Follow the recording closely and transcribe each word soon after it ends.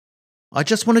I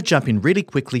just want to jump in really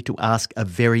quickly to ask a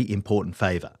very important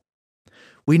favour.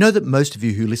 We know that most of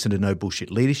you who listen to No Bullshit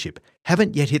Leadership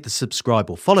haven't yet hit the subscribe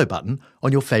or follow button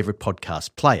on your favourite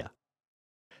podcast player.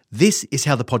 This is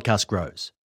how the podcast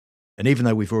grows. And even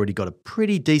though we've already got a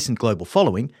pretty decent global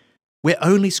following, we're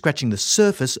only scratching the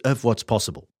surface of what's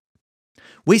possible.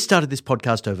 We started this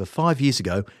podcast over 5 years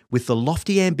ago with the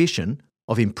lofty ambition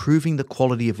of improving the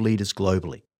quality of leaders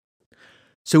globally.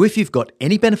 So if you've got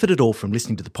any benefit at all from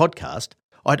listening to the podcast,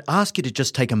 I'd ask you to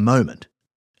just take a moment,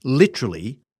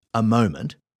 literally a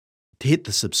moment, to hit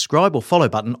the subscribe or follow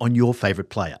button on your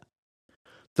favourite player.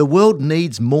 The world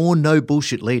needs more no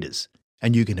bullshit leaders,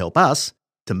 and you can help us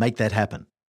to make that happen.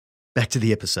 Back to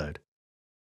the episode.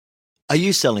 Are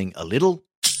you selling a little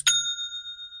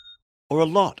or a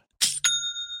lot?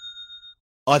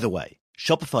 Either way,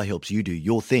 Shopify helps you do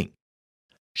your thing.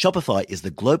 Shopify is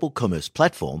the global commerce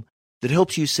platform that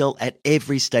helps you sell at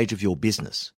every stage of your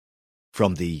business.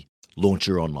 From the launch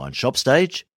your online shop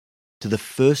stage, to the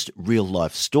first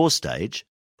real-life store stage,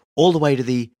 all the way to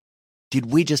the did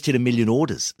we just hit 1 million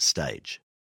orders stage.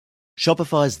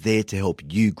 Shopify's there to help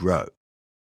you grow.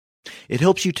 It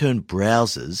helps you turn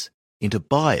browsers into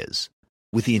buyers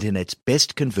with the internet's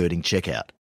best converting checkout.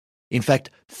 In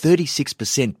fact,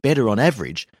 36% better on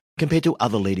average compared to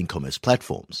other leading commerce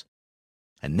platforms.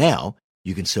 And now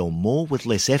you can sell more with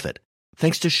less effort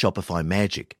thanks to Shopify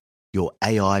Magic, your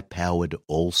AI-powered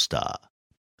all-star.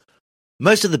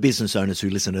 Most of the business owners who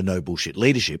listen to No Bullshit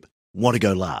Leadership want to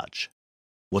go large.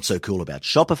 What's so cool about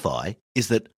Shopify is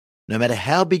that no matter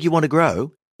how big you want to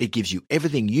grow, it gives you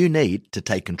everything you need to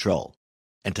take control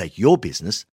and take your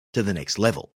business to the next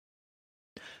level.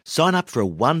 Sign up for a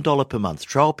 $1 per month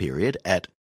trial period at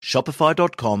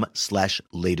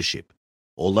shopify.com/leadership,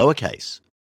 all lowercase.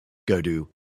 Go to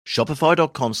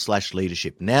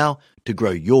shopify.com/leadership now to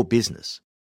grow your business,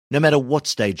 no matter what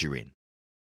stage you're in.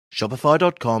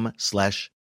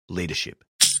 Shopify.com/leadership.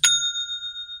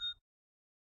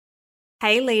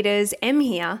 Hey leaders, Em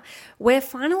here. We're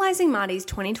finalising Marty's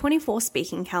 2024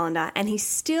 speaking calendar and he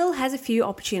still has a few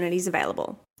opportunities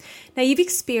available. Now you've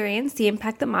experienced the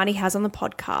impact that Marty has on the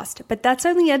podcast, but that's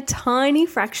only a tiny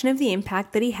fraction of the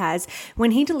impact that he has when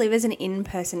he delivers an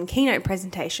in-person keynote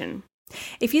presentation.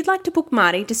 If you'd like to book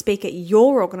Marty to speak at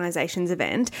your organisation's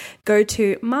event, go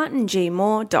to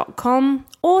martingmoore.com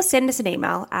or send us an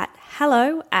email at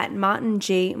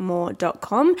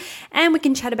hello@martingmoore.com and we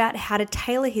can chat about how to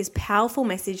tailor his powerful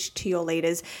message to your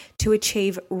leaders to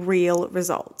achieve real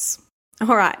results.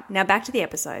 All right, now back to the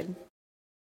episode.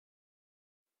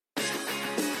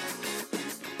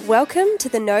 Welcome to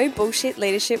the No Bullshit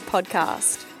Leadership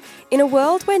Podcast. In a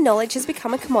world where knowledge has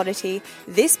become a commodity,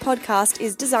 this podcast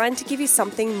is designed to give you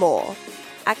something more.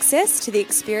 Access to the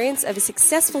experience of a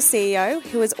successful CEO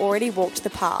who has already walked the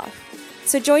path.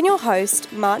 So join your host,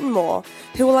 Martin Moore,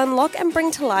 who will unlock and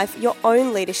bring to life your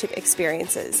own leadership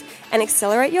experiences and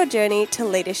accelerate your journey to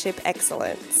leadership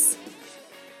excellence.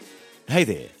 Hey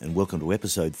there, and welcome to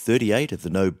episode 38 of the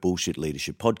No Bullshit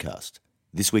Leadership Podcast.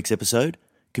 This week's episode,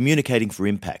 Communicating for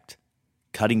Impact,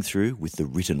 Cutting Through with the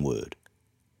Written Word.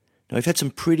 Now, we've had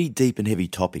some pretty deep and heavy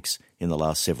topics in the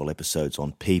last several episodes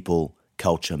on people,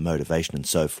 culture, motivation, and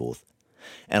so forth.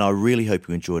 And I really hope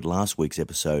you enjoyed last week's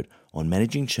episode on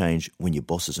managing change when your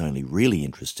boss is only really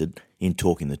interested in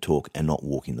talking the talk and not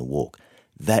walking the walk.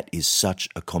 That is such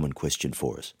a common question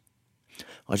for us.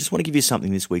 I just want to give you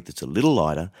something this week that's a little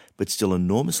lighter, but still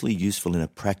enormously useful in a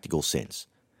practical sense,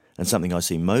 and something I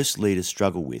see most leaders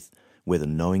struggle with, whether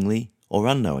knowingly or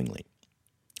unknowingly.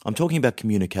 I'm talking about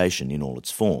communication in all its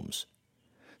forms.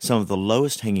 Some of the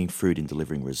lowest hanging fruit in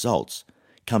delivering results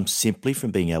comes simply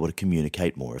from being able to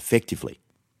communicate more effectively.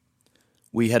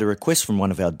 We had a request from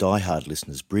one of our diehard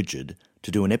listeners, Bridget,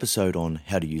 to do an episode on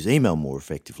how to use email more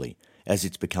effectively, as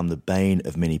it's become the bane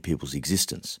of many people's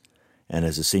existence. And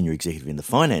as a senior executive in the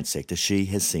finance sector, she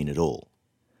has seen it all.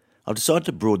 I've decided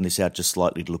to broaden this out just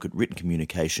slightly to look at written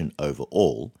communication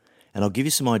overall, and I'll give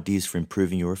you some ideas for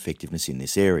improving your effectiveness in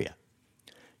this area.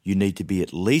 You need to be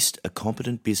at least a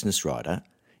competent business writer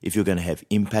if you're going to have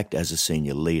impact as a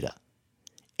senior leader.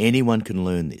 Anyone can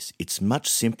learn this. It's much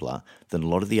simpler than a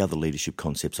lot of the other leadership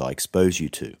concepts I expose you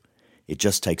to. It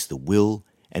just takes the will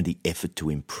and the effort to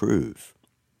improve.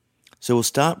 So we'll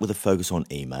start with a focus on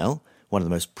email, one of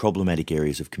the most problematic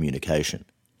areas of communication.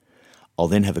 I'll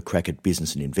then have a crack at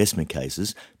business and investment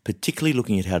cases, particularly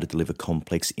looking at how to deliver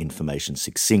complex information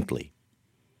succinctly.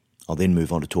 I'll then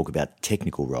move on to talk about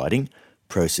technical writing,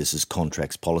 processes,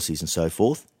 contracts, policies, and so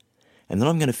forth. And then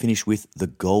I'm going to finish with the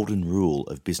golden rule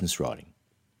of business writing.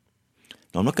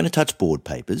 Now, I'm not going to touch board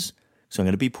papers, so I'm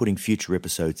going to be putting future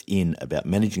episodes in about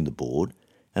managing the board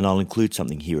and I'll include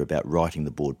something here about writing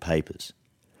the board papers.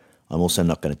 I'm also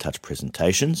not going to touch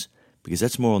presentations because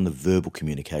that's more on the verbal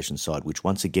communication side, which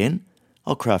once again,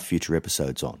 I'll craft future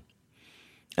episodes on.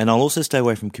 And I'll also stay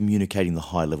away from communicating the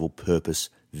high-level purpose,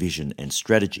 vision and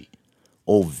strategy,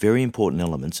 all very important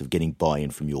elements of getting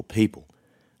buy-in from your people,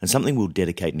 and something we'll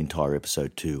dedicate an entire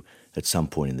episode to at some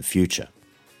point in the future.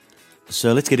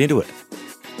 So let's get into it.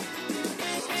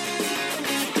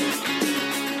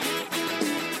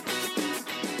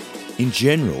 In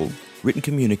general, written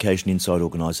communication inside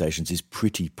organisations is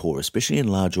pretty poor, especially in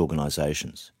large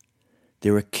organisations.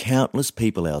 There are countless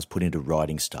people hours put into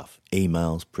writing stuff,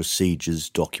 emails, procedures,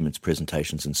 documents,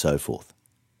 presentations and so forth.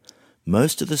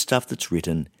 Most of the stuff that's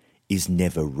written is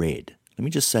never read. Let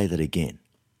me just say that again.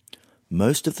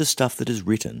 Most of the stuff that is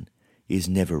written is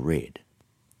never read.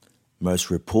 Most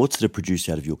reports that are produced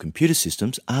out of your computer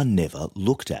systems are never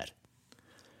looked at.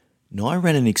 Now, I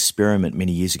ran an experiment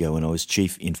many years ago when I was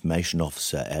Chief Information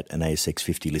Officer at an ASX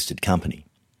 50 listed company.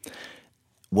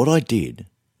 What I did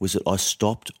was that I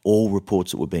stopped all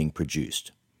reports that were being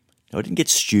produced. Now, I didn't get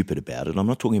stupid about it. I'm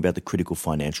not talking about the critical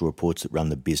financial reports that run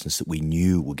the business that we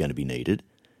knew were going to be needed.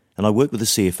 And I worked with the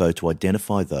CFO to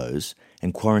identify those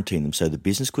and quarantine them so the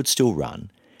business could still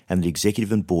run and the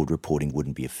executive and board reporting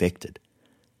wouldn't be affected.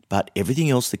 But everything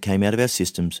else that came out of our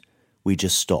systems, we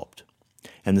just stopped.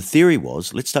 And the theory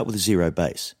was, let's start with a zero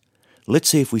base. Let's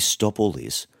see if we stop all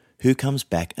this, who comes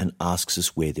back and asks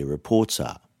us where their reports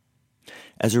are.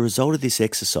 As a result of this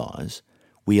exercise,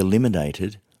 we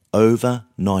eliminated over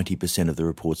 90% of the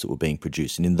reports that were being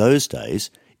produced. And in those days,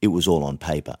 it was all on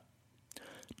paper.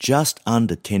 Just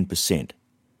under 10%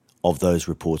 of those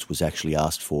reports was actually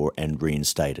asked for and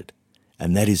reinstated.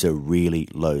 And that is a really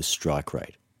low strike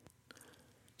rate.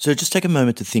 So just take a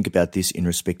moment to think about this in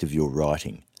respect of your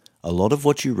writing. A lot of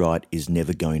what you write is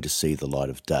never going to see the light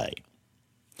of day.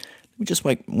 Let me just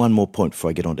make one more point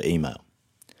before I get on to email.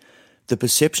 The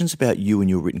perceptions about you and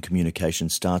your written communication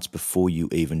starts before you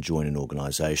even join an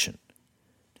organisation.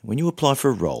 When you apply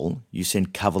for a role, you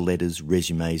send cover letters,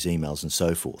 resumes, emails and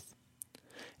so forth.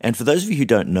 And for those of you who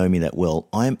don't know me that well,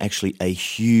 I am actually a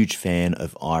huge fan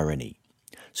of irony.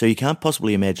 So you can't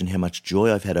possibly imagine how much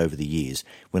joy I've had over the years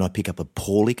when I pick up a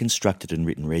poorly constructed and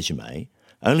written resume,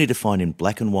 only to find in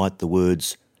black and white the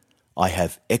words, "I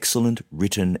have excellent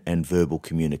written and verbal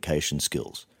communication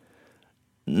skills."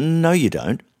 No, you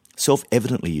don't.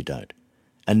 Self-evidently you don't.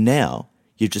 And now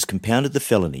you've just compounded the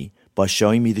felony by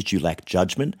showing me that you lack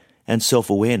judgment and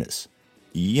self-awareness.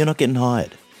 You're not getting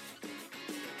hired.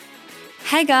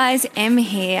 Hey guys, Em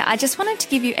here. I just wanted to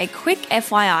give you a quick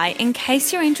FYI in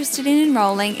case you're interested in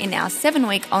enrolling in our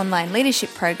 7-week online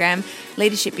leadership program,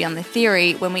 Leadership Beyond the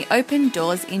Theory, when we open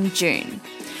doors in June.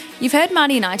 You've heard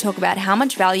Marty and I talk about how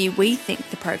much value we think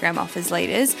the program offers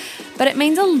leaders, but it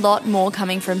means a lot more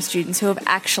coming from students who have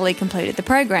actually completed the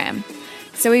program.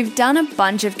 So we've done a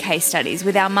bunch of case studies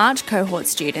with our March cohort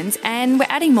students, and we're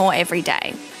adding more every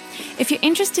day. If you're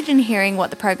interested in hearing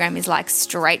what the program is like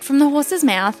straight from the horse's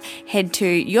mouth, head to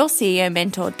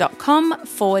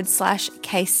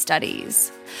yourceomentor.com/case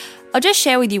studies. I'll just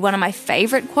share with you one of my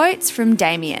favourite quotes from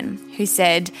Damien, who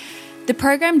said, "The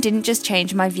program didn't just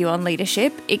change my view on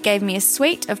leadership, it gave me a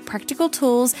suite of practical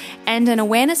tools and an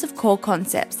awareness of core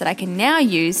concepts that I can now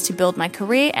use to build my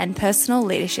career and personal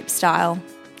leadership style."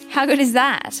 How good is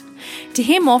that? To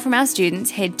hear more from our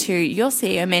students, head to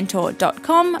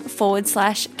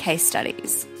yourceomentor.com/case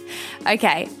studies.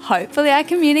 Okay, hopefully I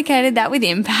communicated that with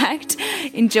impact.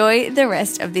 Enjoy the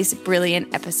rest of this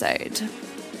brilliant episode.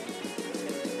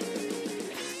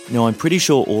 Now, I'm pretty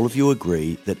sure all of you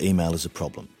agree that email is a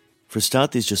problem. For a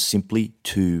start, there's just simply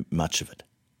too much of it.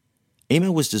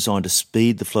 Email was designed to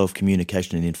speed the flow of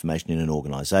communication and information in an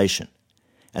organisation,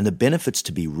 and the benefits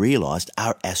to be realised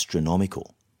are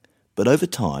astronomical. But over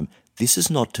time, this has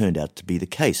not turned out to be the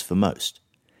case for most,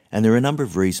 and there are a number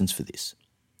of reasons for this.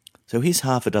 So here's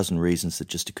half a dozen reasons that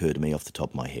just occur to me off the top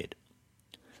of my head.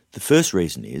 The first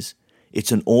reason is,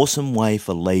 it's an awesome way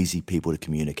for lazy people to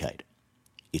communicate.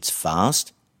 It's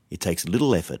fast, it takes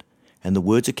little effort, and the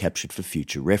words are captured for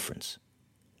future reference.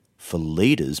 For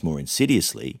leaders, more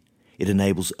insidiously, it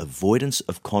enables avoidance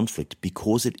of conflict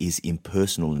because it is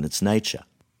impersonal in its nature.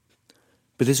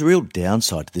 But there's a real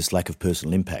downside to this lack of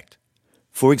personal impact.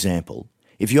 For example,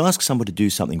 if you ask someone to do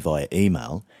something via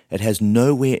email, it has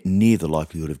nowhere near the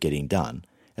likelihood of getting done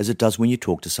as it does when you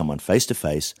talk to someone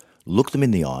face-to-face, look them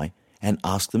in the eye, and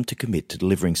ask them to commit to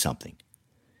delivering something.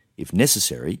 If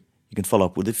necessary, you can follow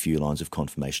up with a few lines of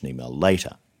confirmation email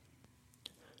later.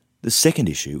 The second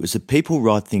issue is that people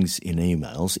write things in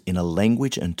emails in a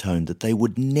language and tone that they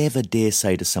would never dare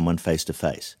say to someone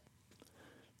face-to-face.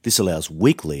 This allows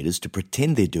weak leaders to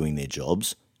pretend they're doing their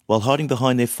jobs while hiding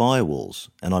behind their firewalls,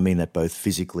 and I mean that both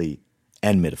physically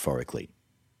and metaphorically.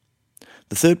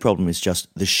 The third problem is just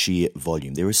the sheer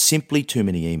volume. There are simply too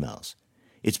many emails.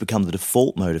 It's become the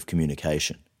default mode of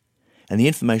communication, and the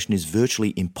information is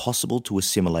virtually impossible to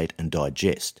assimilate and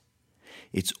digest.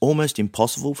 It's almost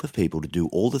impossible for people to do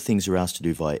all the things they're asked to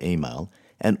do via email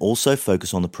and also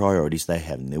focus on the priorities they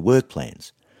have in their work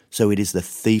plans. So it is the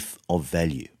thief of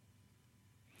value.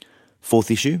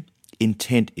 Fourth issue,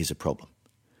 intent is a problem.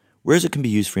 Whereas it can be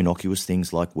used for innocuous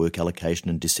things like work allocation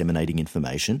and disseminating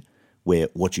information, where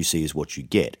what you see is what you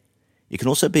get, it can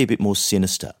also be a bit more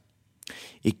sinister.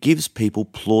 It gives people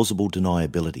plausible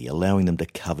deniability, allowing them to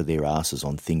cover their asses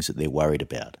on things that they're worried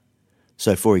about.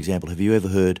 So, for example, have you ever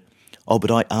heard, "Oh,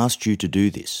 but I asked you to do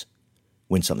this,"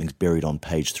 when something's buried on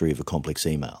page 3 of a complex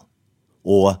email?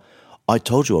 Or, "I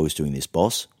told you I was doing this,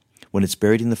 boss," when it's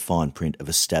buried in the fine print of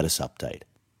a status update.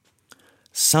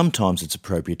 Sometimes it's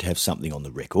appropriate to have something on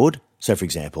the record, so for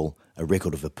example, a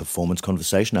record of a performance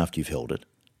conversation after you've held it,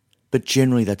 but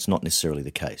generally that's not necessarily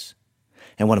the case.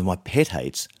 And one of my pet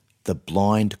hates, the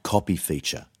blind copy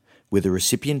feature, where the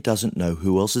recipient doesn't know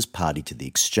who else is party to the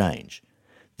exchange.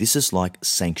 This is like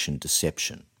sanctioned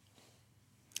deception.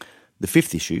 The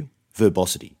fifth issue,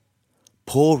 verbosity.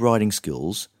 Poor writing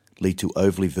skills lead to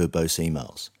overly verbose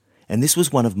emails, and this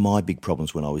was one of my big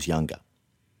problems when I was younger.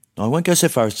 Now, I won't go so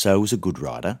far as to say I was a good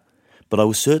writer, but I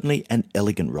was certainly an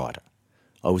elegant writer.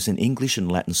 I was an English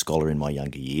and Latin scholar in my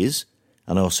younger years,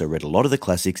 and I also read a lot of the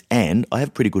classics, and I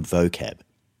have pretty good vocab.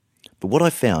 But what I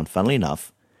found, funnily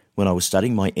enough, when I was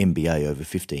studying my MBA over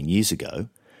 15 years ago,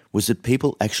 was that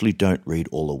people actually don't read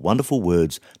all the wonderful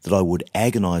words that I would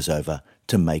agonise over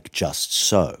to make just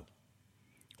so.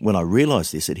 When I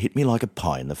realised this, it hit me like a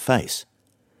pie in the face.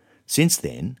 Since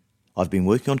then, I've been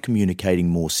working on communicating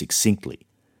more succinctly,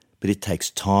 but it takes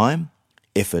time,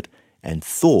 effort, and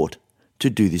thought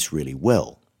to do this really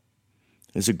well.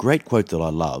 There's a great quote that I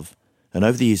love, and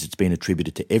over the years it's been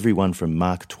attributed to everyone from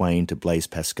Mark Twain to Blaise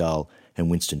Pascal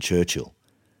and Winston Churchill.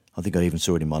 I think I even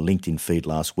saw it in my LinkedIn feed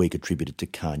last week attributed to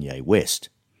Kanye West.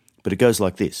 But it goes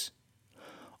like this: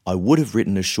 "I would have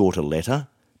written a shorter letter,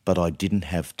 but I didn't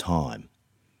have time."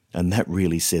 And that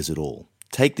really says it all.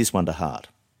 Take this one to heart.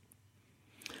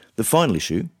 The final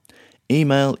issue,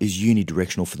 email is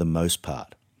unidirectional for the most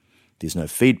part. There's no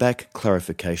feedback,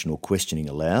 clarification or questioning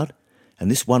allowed,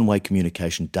 and this one-way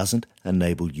communication doesn't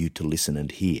enable you to listen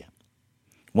and hear.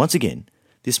 Once again,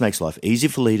 this makes life easier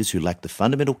for leaders who lack the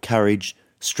fundamental courage,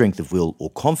 strength of will or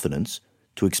confidence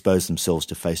to expose themselves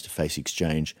to face-to-face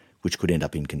exchange, which could end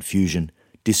up in confusion,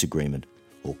 disagreement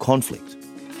or conflict.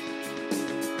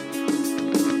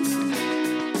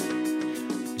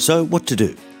 So what to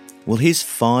do? Well, here's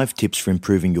 5 tips for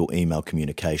improving your email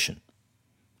communication.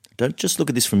 Don't just look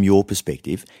at this from your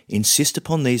perspective. Insist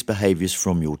upon these behaviours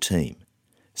from your team.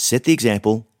 Set the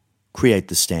example, create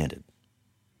the standard.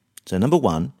 So number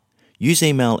 1, use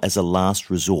email as a last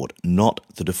resort, not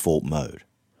the default mode.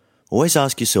 Always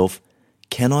ask yourself,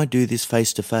 can I do this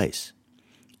face-to-face?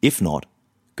 If not,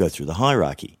 go through the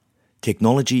hierarchy.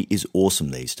 Technology is awesome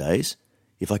these days.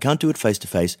 If I can't do it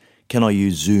face-to-face, can I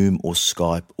use Zoom or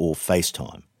Skype or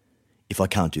FaceTime? If I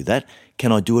can't do that,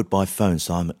 can I do it by phone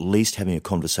so I'm at least having a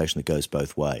conversation that goes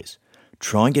both ways?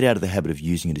 Try and get out of the habit of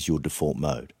using it as your default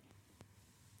mode.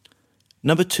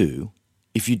 Number 2,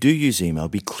 if you do use email,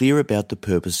 be clear about the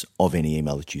purpose of any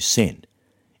email that you send.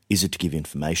 Is it to give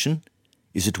information?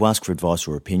 Is it to ask for advice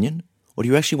or opinion? Or do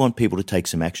you actually want people to take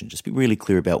some action? Just be really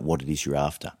clear about what it is you're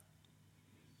after.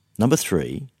 Number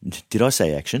 3, did I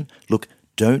say action? Look,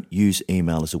 don't use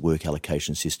email as a work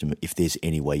allocation system if there's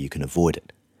any way you can avoid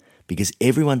it, because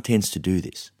everyone tends to do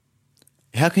this.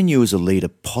 How can you as a leader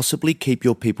possibly keep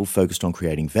your people focused on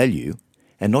creating value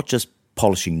and not just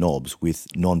polishing knobs with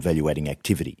non-value-adding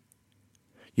activity?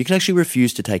 You can actually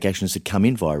refuse to take actions that come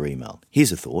in via email.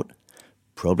 Here's a thought.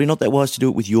 Probably not that wise to do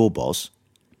it with your boss,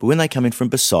 but when they come in from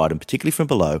beside and particularly from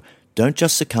below, don't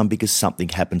just succumb because something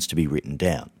happens to be written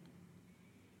down.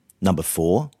 Number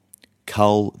 4,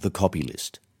 cull the copy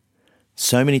list.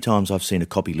 So many times I've seen a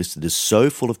copy list that is so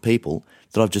full of people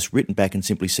that I've just written back and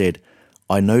simply said,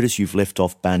 I notice you've left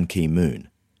off Ban Ki-moon,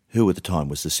 who at the time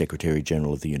was the Secretary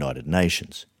General of the United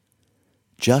Nations.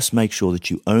 Just make sure that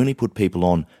you only put people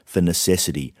on for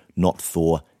necessity, not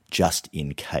for just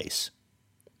in case.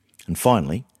 And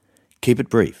finally, keep it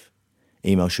brief.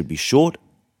 Email should be short,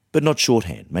 but not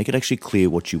shorthand. Make it actually clear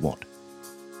what you want.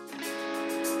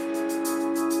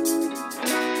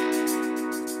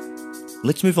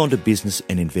 Let's move on to business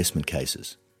and investment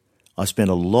cases. I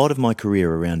spent a lot of my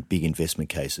career around big investment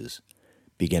cases,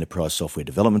 big enterprise software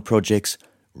development projects,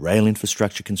 rail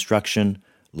infrastructure construction,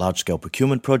 large-scale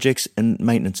procurement projects, and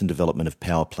maintenance and development of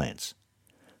power plants.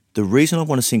 The reason I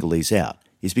want to single these out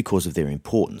is because of their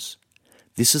importance.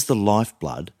 This is the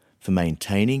lifeblood for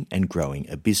maintaining and growing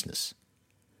a business.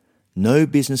 No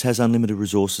business has unlimited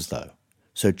resources though,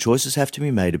 so choices have to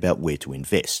be made about where to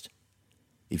invest.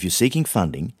 If you're seeking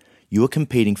funding, you are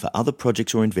competing for other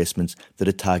projects or investments that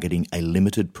are targeting a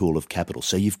limited pool of capital,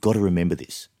 so you've got to remember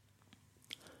this.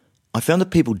 I found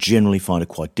that people generally find it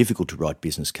quite difficult to write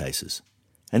business cases.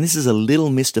 And this is a little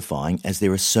mystifying as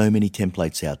there are so many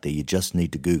templates out there, you just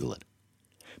need to Google it.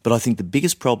 But I think the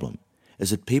biggest problem is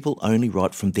that people only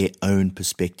write from their own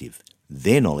perspective,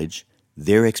 their knowledge,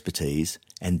 their expertise,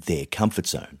 and their comfort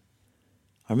zone.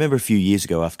 I remember a few years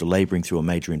ago, after labouring through a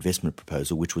major investment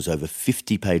proposal which was over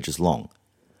 50 pages long,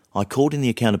 I called in the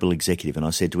accountable executive and I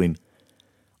said to him,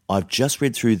 "I've just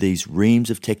read through these reams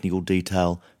of technical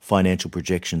detail, financial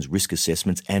projections, risk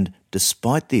assessments, and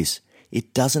despite this,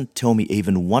 it doesn't tell me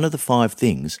even one of the 5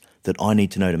 things that I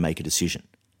need to know to make a decision."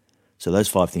 So those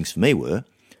 5 things for me were,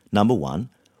 number 1,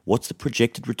 what's the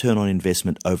projected return on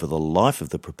investment over the life of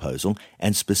the proposal,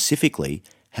 and specifically,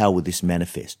 how will this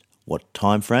manifest? What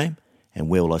time frame, and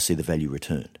where will I see the value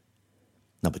returned?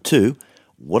 Number 2,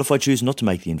 what if I choose not to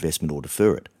make the investment or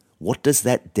defer it? What does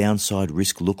that downside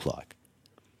risk look like?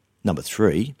 Number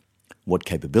 3, what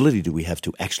capability do we have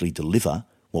to actually deliver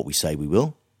what we say we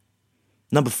will?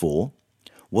 Number 4,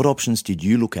 what options did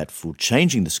you look at for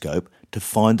changing the scope to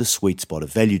find the sweet spot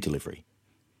of value delivery?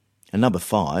 And number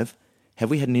 5, have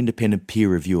we had an independent peer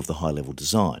review of the high-level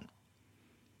design?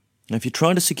 Now, if you're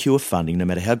trying to secure funding, no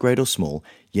matter how great or small,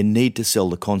 you need to sell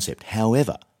the concept.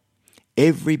 However,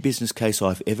 every business case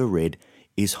I've ever read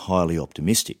is highly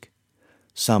optimistic.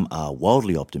 Some are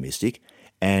wildly optimistic,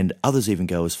 and others even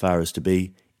go as far as to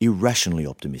be irrationally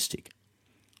optimistic.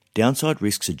 Downside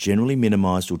risks are generally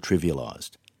minimised or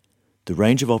trivialised. The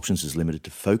range of options is limited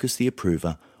to focus the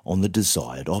approver on the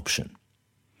desired option.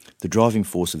 The driving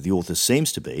force of the author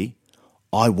seems to be,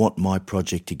 I want my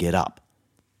project to get up.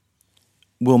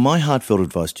 Well, my heartfelt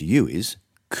advice to you is,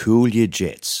 cool your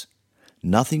jets.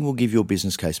 Nothing will give your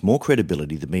business case more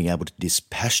credibility than being able to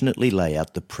dispassionately lay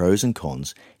out the pros and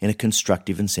cons in a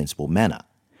constructive and sensible manner,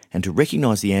 and to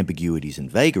recognise the ambiguities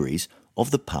and vagaries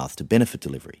of the path to benefit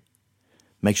delivery.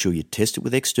 Make sure you test it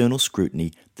with external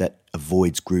scrutiny that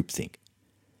avoids groupthink,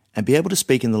 and be able to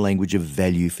speak in the language of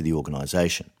value for the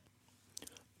organisation.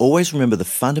 Always remember the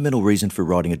fundamental reason for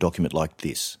writing a document like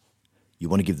this. You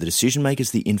want to give the decision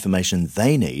makers the information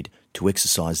they need to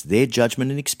exercise their judgment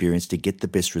and experience to get the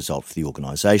best result for the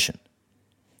organisation.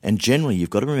 And generally, you've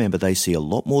got to remember they see a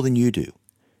lot more than you do.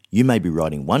 You may be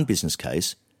writing one business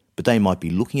case, but they might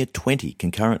be looking at 20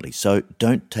 concurrently, so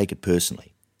don't take it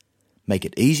personally. Make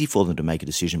it easy for them to make a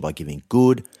decision by giving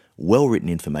good, well-written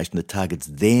information that targets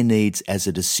their needs as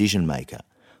a decision maker,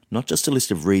 not just a list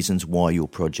of reasons why your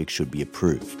project should be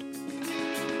approved.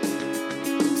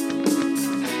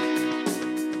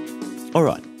 All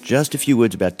right, just a few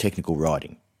words about technical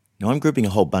writing. Now, I'm grouping a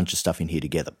whole bunch of stuff in here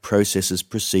together: processes,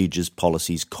 procedures,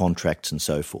 policies, contracts, and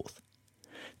so forth.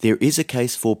 There is a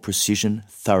case for precision,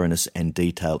 thoroughness, and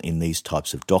detail in these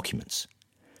types of documents.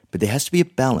 But there has to be a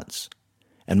balance,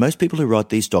 and most people who write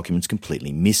these documents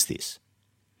completely miss this.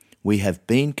 We have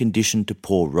been conditioned to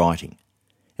poor writing,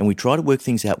 and we try to work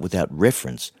things out without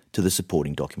reference to the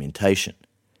supporting documentation.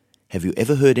 Have you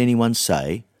ever heard anyone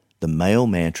say the male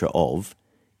mantra of,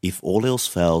 if all else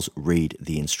fails, read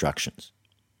the instructions?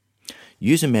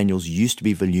 User manuals used to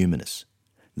be voluminous.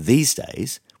 These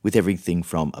days, with everything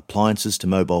from appliances to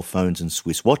mobile phones and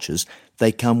Swiss watches,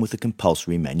 they come with a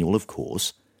compulsory manual, of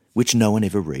course, which no one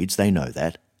ever reads, they know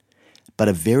that, but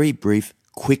a very brief,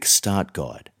 quick start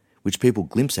guide, which people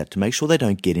glimpse at to make sure they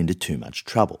don't get into too much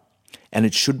trouble. And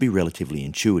it should be relatively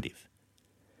intuitive.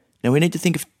 Now, we need to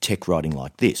think of tech writing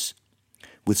like this.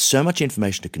 With so much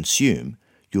information to consume,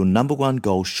 your number one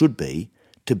goal should be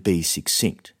to be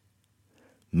succinct.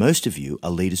 Most of you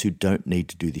are leaders who don't need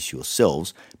to do this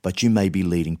yourselves, but you may be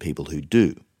leading people who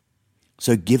do.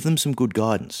 So give them some good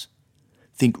guidance.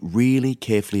 Think really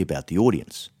carefully about the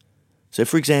audience. So,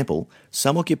 for example,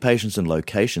 some occupations and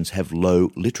locations have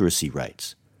low literacy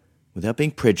rates. Without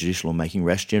being prejudicial or making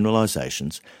rash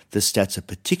generalisations, the stats are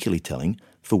particularly telling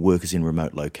for workers in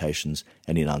remote locations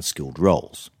and in unskilled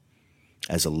roles.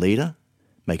 As a leader,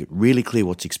 make it really clear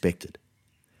what's expected.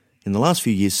 In the last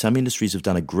few years, some industries have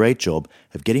done a great job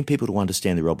of getting people to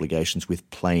understand their obligations with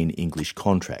plain English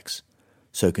contracts.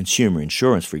 So consumer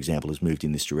insurance, for example, has moved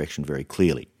in this direction very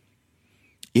clearly.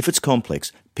 If it's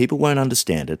complex, people won't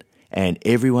understand it, and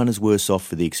everyone is worse off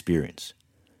for the experience.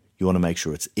 You want to make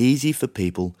sure it's easy for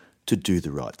people to do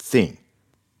the right thing.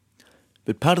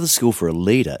 But part of the skill for a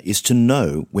leader is to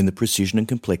know when the precision and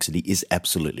complexity is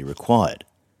absolutely required.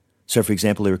 So, for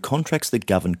example, there are contracts that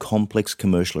govern complex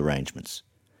commercial arrangements.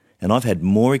 And I've had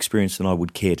more experience than I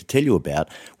would care to tell you about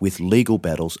with legal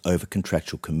battles over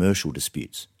contractual commercial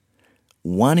disputes.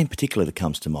 One in particular that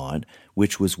comes to mind,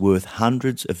 which was worth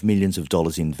hundreds of millions of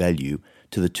dollars in value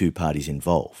to the two parties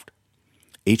involved.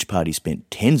 Each party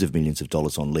spent tens of millions of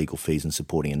dollars on legal fees and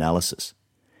supporting analysis.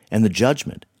 And the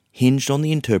judgment hinged on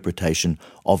the interpretation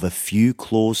of a few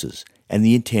clauses and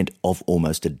the intent of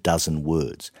almost a dozen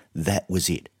words. That was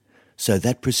it. So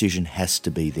that precision has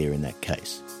to be there in that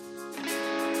case.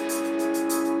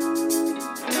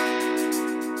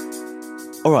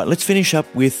 All right, let's finish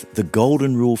up with the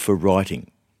golden rule for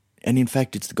writing. And in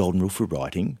fact, it's the golden rule for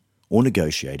writing, or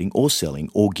negotiating, or selling,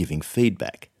 or giving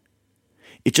feedback.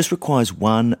 It just requires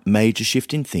one major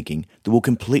shift in thinking that will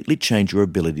completely change your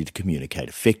ability to communicate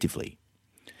effectively.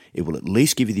 It will at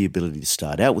least give you the ability to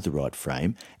start out with the right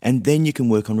frame, and then you can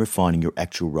work on refining your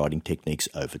actual writing techniques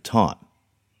over time.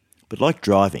 But like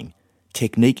driving,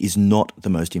 technique is not the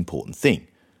most important thing,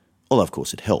 although of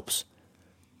course it helps.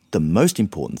 The most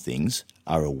important things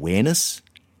are awareness,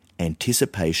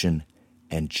 anticipation,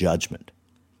 and judgment.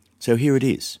 So here it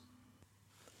is.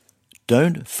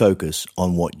 Don't focus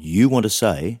on what you want to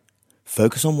say,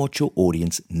 focus on what your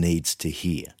audience needs to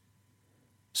hear.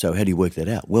 So how do you work that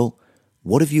out? Well,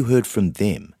 what have you heard from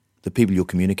them, the people you're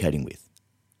communicating with?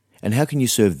 And how can you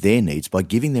serve their needs by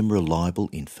giving them reliable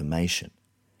information?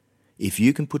 If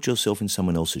you can put yourself in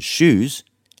someone else's shoes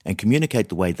and communicate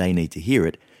the way they need to hear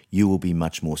it, you will be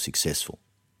much more successful.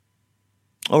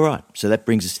 All right, so that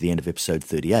brings us to the end of episode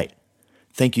 38.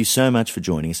 Thank you so much for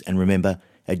joining us, and remember,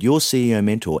 at Your CEO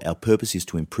Mentor, our purpose is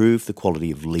to improve the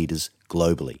quality of leaders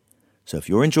globally. So if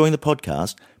you're enjoying the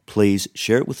podcast, please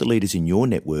share it with the leaders in your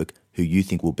network who you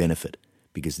think will benefit,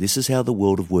 because this is how the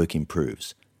world of work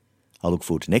improves. I look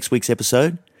forward to next week's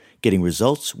episode, getting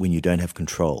results when you don't have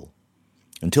control.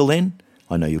 Until then,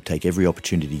 I know you'll take every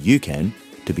opportunity you can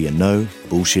to be a no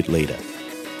bullshit leader.